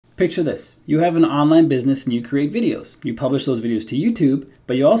Picture this. You have an online business and you create videos. You publish those videos to YouTube,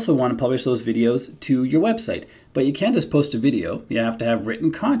 but you also want to publish those videos to your website. But you can't just post a video. You have to have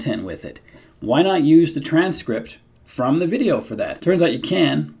written content with it. Why not use the transcript from the video for that? Turns out you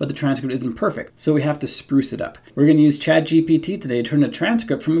can, but the transcript isn't perfect, so we have to spruce it up. We're going to use ChatGPT today to turn a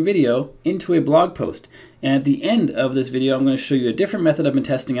transcript from a video into a blog post. And at the end of this video, I'm going to show you a different method I've been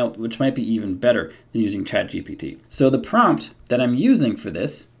testing out, which might be even better than using ChatGPT. So the prompt that I'm using for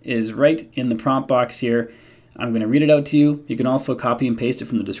this is right in the prompt box here. I'm going to read it out to you. You can also copy and paste it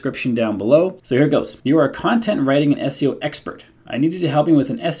from the description down below. So here it goes. You are a content writing and SEO expert. I need you to help me with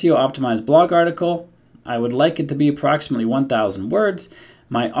an SEO optimized blog article. I would like it to be approximately 1,000 words.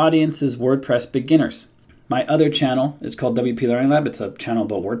 My audience is WordPress beginners. My other channel is called WP Learning Lab. It's a channel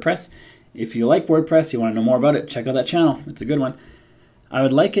about WordPress. If you like WordPress, you want to know more about it, check out that channel. It's a good one. I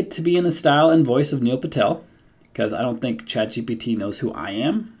would like it to be in the style and voice of Neil Patel, because I don't think ChatGPT knows who I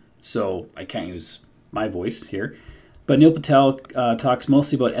am, so I can't use my voice here. But Neil Patel talks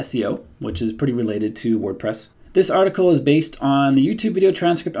mostly about SEO, which is pretty related to WordPress. This article is based on the YouTube video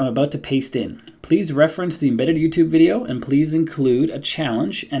transcript I'm about to paste in. Please reference the embedded YouTube video and please include a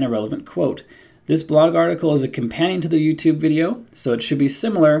challenge and a relevant quote. This blog article is a companion to the YouTube video, so it should be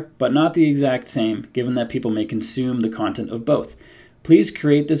similar but not the exact same, given that people may consume the content of both. Please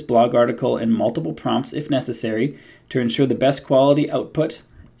create this blog article in multiple prompts if necessary to ensure the best quality output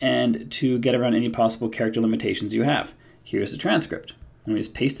and to get around any possible character limitations you have. Here's the transcript. Let me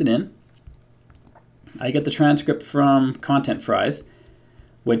just paste it in. I get the transcript from Content Fries,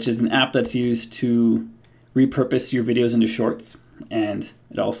 which is an app that's used to repurpose your videos into shorts, and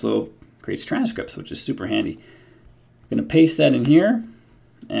it also creates transcripts, which is super handy. I'm going to paste that in here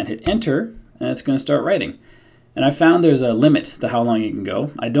and hit enter, and it's going to start writing. And I found there's a limit to how long you can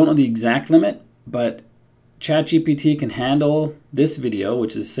go. I don't know the exact limit, but ChatGPT can handle this video,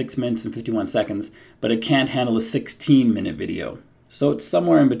 which is 6 minutes and 51 seconds, but it can't handle a 16-minute video. So it's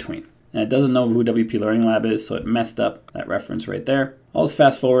somewhere in between. And it doesn't know who WP Learning Lab is, so it messed up that reference right there. I'll just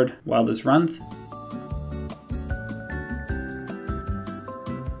fast forward while this runs.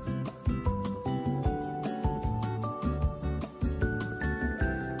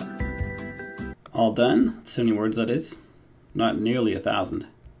 All done. That's how many words that is. Not nearly 1,000.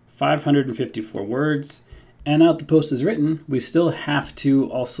 554 words. And now that the post is written, we still have to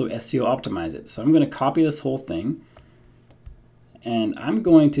also SEO optimize it. So I'm going to copy this whole thing. And I'm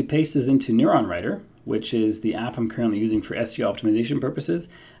going to paste this into Neuron Writer, which is the app I'm currently using for SEO optimization purposes.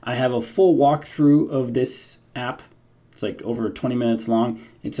 I have a full walkthrough of this app. It's like over 20 minutes long.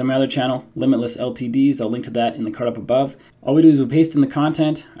 It's on my other channel, Limitless LTDs. I'll link to that in the card up above. All we do is we paste in the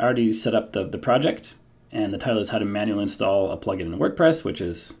content. I already set up the project, and the title is how to manually install a plugin in WordPress, which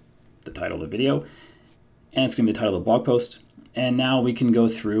is the title of the video. And it's going to be the title of the blog post. And now we can go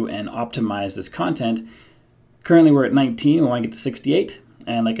through and optimize this content. Currently we're at 19, we want to get to 68,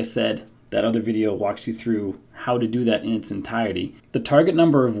 and like I said, that other video walks you through how to do that in its entirety. The target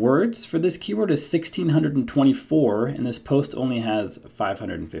number of words for this keyword is 1,624, and this post only has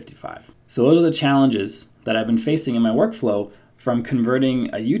 555. So those are the challenges that I've been facing in my workflow from converting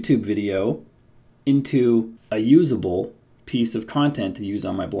a YouTube video into a usable piece of content to use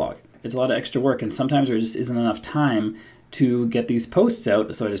on my blog. It's a lot of extra work, and sometimes there just isn't enough time to get these posts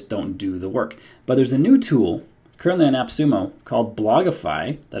out, so I just don't do the work. But there's a new tool currently on AppSumo called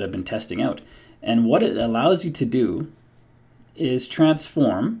Blogify that I've been testing out. And what it allows you to do is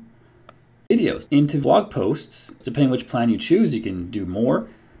transform videos into blog posts. Depending which plan you choose, you can do more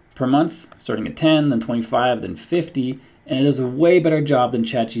per month, starting at 10, then 25, then 50, and it does a way better job than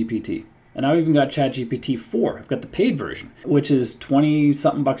ChatGPT. And I've even got ChatGPT 4. I've got the paid version, which is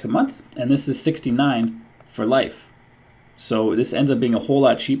 20-something bucks a month, and this is 69 for life. So this ends up being a whole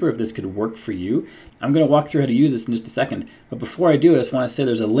lot cheaper if this could work for you. I'm going to walk through how to use this in just a second. But before I do, I just want to say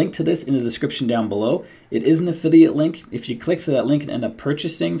there's a link to this in the description down below. It is an affiliate link. If you click through that link and end up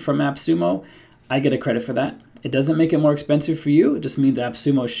purchasing from AppSumo, I get a credit for that. It doesn't make it more expensive for you. It just means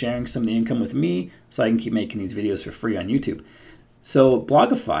AppSumo is sharing some of the income with me so I can keep making these videos for free on YouTube. So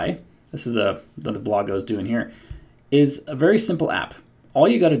Blogify, this is the blog I was doing here, is a very simple app. All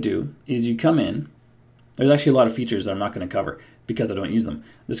you got to do is you come in. There's actually a lot of features that I'm not going to cover because I don't use them.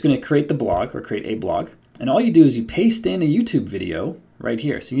 I'm just going to create the blog or create a blog. And all you do is you paste in a YouTube video right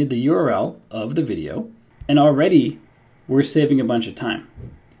here. So you need the URL of the video. And already we're saving a bunch of time.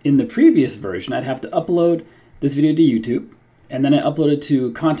 In the previous version, I'd have to upload this video to YouTube. And then I upload it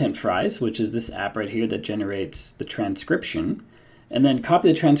to Content Fries, which is this app right here that generates the transcription. And then copy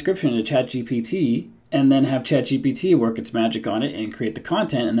the transcription into ChatGPT and then have ChatGPT work its magic on it and create the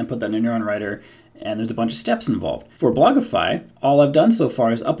content and then put that in a Neuron Writer and there's a bunch of steps involved. For Blogify, all I've done so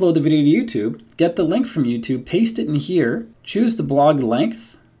far is upload the video to YouTube, get the link from YouTube, paste it in here, choose the blog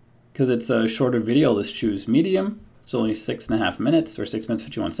length. Because it's a shorter video, let's choose medium. It's only 6.5 minutes or 6 minutes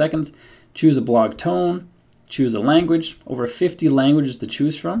 51 seconds. Choose a blog tone, choose a language, over 50 languages to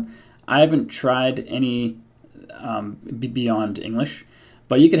choose from. I haven't tried any beyond English,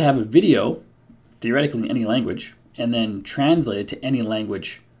 but you could have a video, theoretically in any language, and then translate it to any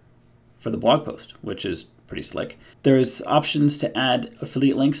language for the blog post, which is pretty slick. There's options to add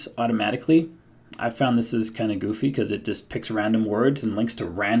affiliate links automatically. I found this is kind of goofy because it just picks random words and links to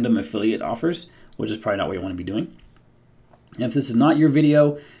random affiliate offers, which is probably not what you want to be doing. And if this is not your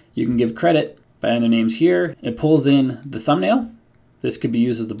video, you can give credit by adding their names here. It pulls in the thumbnail. This could be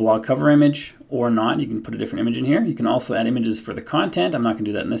used as the blog cover image or not. You can put a different image in here. You can also add images for the content. I'm not going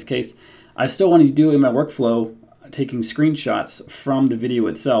to do that in this case. I still want to do in my workflow taking screenshots from the video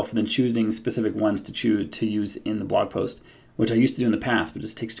itself and then choosing specific ones to use in the blog post, which I used to do in the past, but it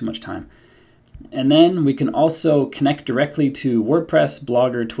just takes too much time. And then we can also connect directly to WordPress,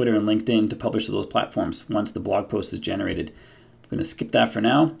 Blogger, Twitter, and LinkedIn to publish to those platforms once the blog post is generated. I'm going to skip that for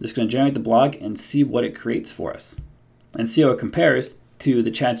now. Just going to generate the blog and see what it creates for us and see how it compares to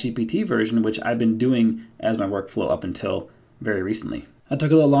the ChatGPT version, which I've been doing as my workflow up until very recently. That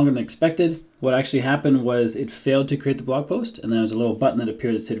took a little longer than expected. What actually happened was it failed to create the blog post, and then there was a little button that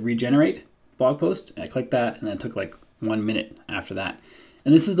appeared that said regenerate blog post, and I clicked that, and then it took like 1 minute after that.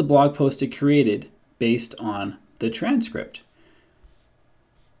 And this is the blog post it created based on the transcript.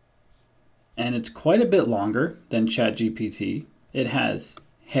 And it's quite a bit longer than ChatGPT. It has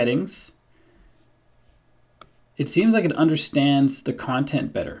headings. It seems like it understands the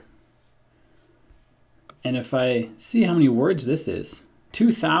content better. And if I see how many words this is,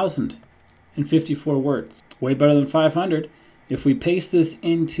 2,054 words, way better than 500. If we paste this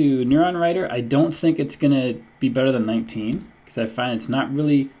into Neuron Writer, I don't think it's gonna be better than 19. Because I find it's not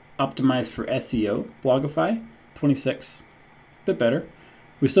really optimized for SEO. Blogify, 26, a bit better.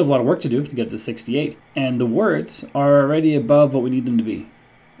 We still have a lot of work to do to get to 68. And the words are already above what we need them to be.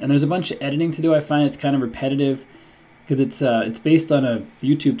 And there's a bunch of editing to do. I find it's kind of repetitive because it's based on a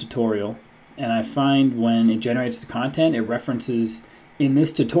YouTube tutorial. And I find when it generates the content, it references, in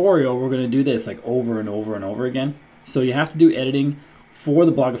this tutorial, we're going to do this like over and over and over again. So you have to do editing for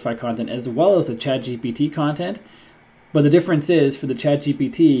the Blogify content as well as the ChatGPT content. But the difference is for the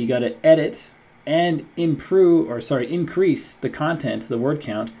ChatGPT, you got to edit and increase the content, the word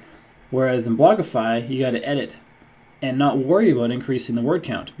count. Whereas in Blogify, you got to edit and not worry about increasing the word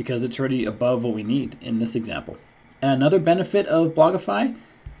count because it's already above what we need in this example. And another benefit of Blogify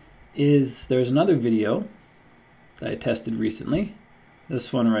is there's another video that I tested recently.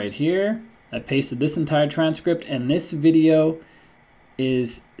 This one right here. I pasted this entire transcript, and this video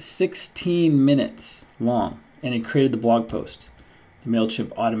is 16 minutes long. And it created the blog post, the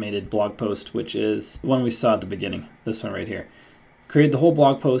MailChimp automated blog post, which is the one we saw at the beginning, this one right here. Created the whole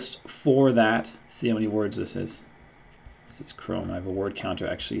blog post for that. See how many words this is. This is Chrome. I have a word counter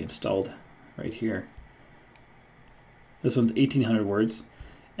actually installed right here. This one's 1,800 words.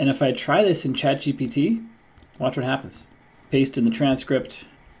 And if I try this in ChatGPT, watch what happens. Paste in the transcript,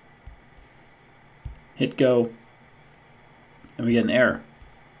 hit go, and we get an error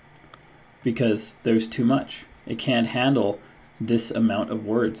because there's too much. It can't handle this amount of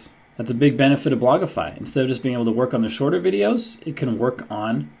words. That's a big benefit of Blogify. Instead of just being able to work on the shorter videos, it can work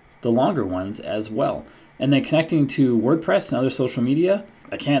on the longer ones as well. And then connecting to WordPress and other social media,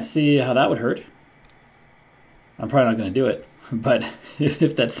 I can't see how that would hurt. I'm probably not going to do it, but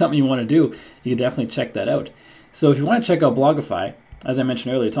if that's something you want to do, you can definitely check that out. So if you want to check out Blogify, as I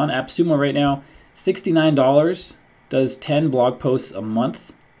mentioned earlier, it's on AppSumo right now. $69, does 10 blog posts a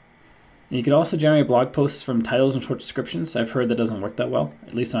month. And you can also generate blog posts from titles and short descriptions. I've heard that doesn't work that well,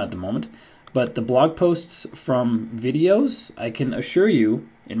 at least not at the moment. But the blog posts from videos, I can assure you,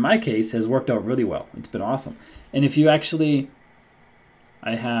 in my case, has worked out really well. It's been awesome. And if you actually,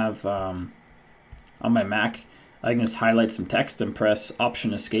 I have on my Mac, I can just highlight some text and press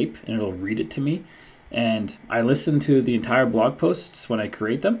Option Escape, and it'll read it to me. And I listen to the entire blog posts when I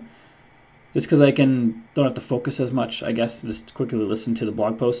create them, just because I don't have to focus as much, I guess. Just quickly listen to the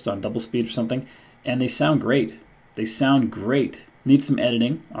blog posts on double speed or something, and they sound great. They sound great. Need some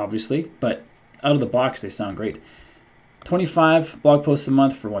editing, obviously, but out of the box, they sound great. 25 blog posts a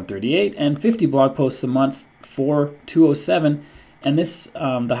month for $138, and 50 blog posts a month for $207. And this,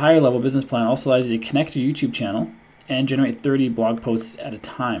 the higher level business plan also allows you to connect your YouTube channel and generate 30 blog posts at a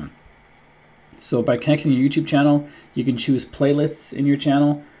time. So by connecting your YouTube channel, you can choose playlists in your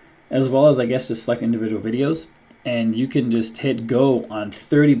channel, as well as, I guess, just select individual videos. and you can just hit go on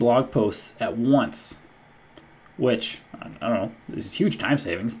 30 blog posts at once, which, I don't know, is huge time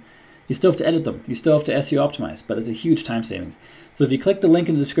savings. You still have to edit them. You still have to SEO optimize, but it's a huge time savings. So if you click the link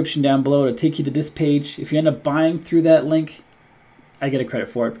in the description down below, it'll take you to this page. If you end up buying through that link, I get a credit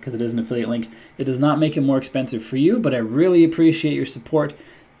for it because it is an affiliate link. It does not make it more expensive for you, but I really appreciate your support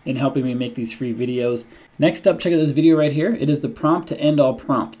in helping me make these free videos. Next up, check out this video right here. It is the prompt to end all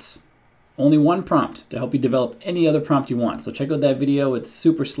prompts. Only one prompt to help you develop any other prompt you want. So check out that video. It's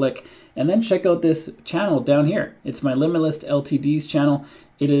super slick. And then check out this channel down here. It's my Limitless LTDs channel.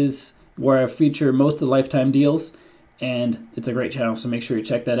 It is where I feature most of the lifetime deals, and it's a great channel, so make sure you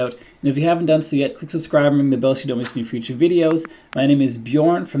check that out. And if you haven't done so yet, click subscribe and ring the bell so you don't miss any future videos. My name is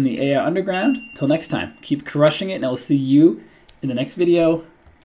Bjorn from the AI Underground. Till next time, keep crushing it, and I will see you in the next video.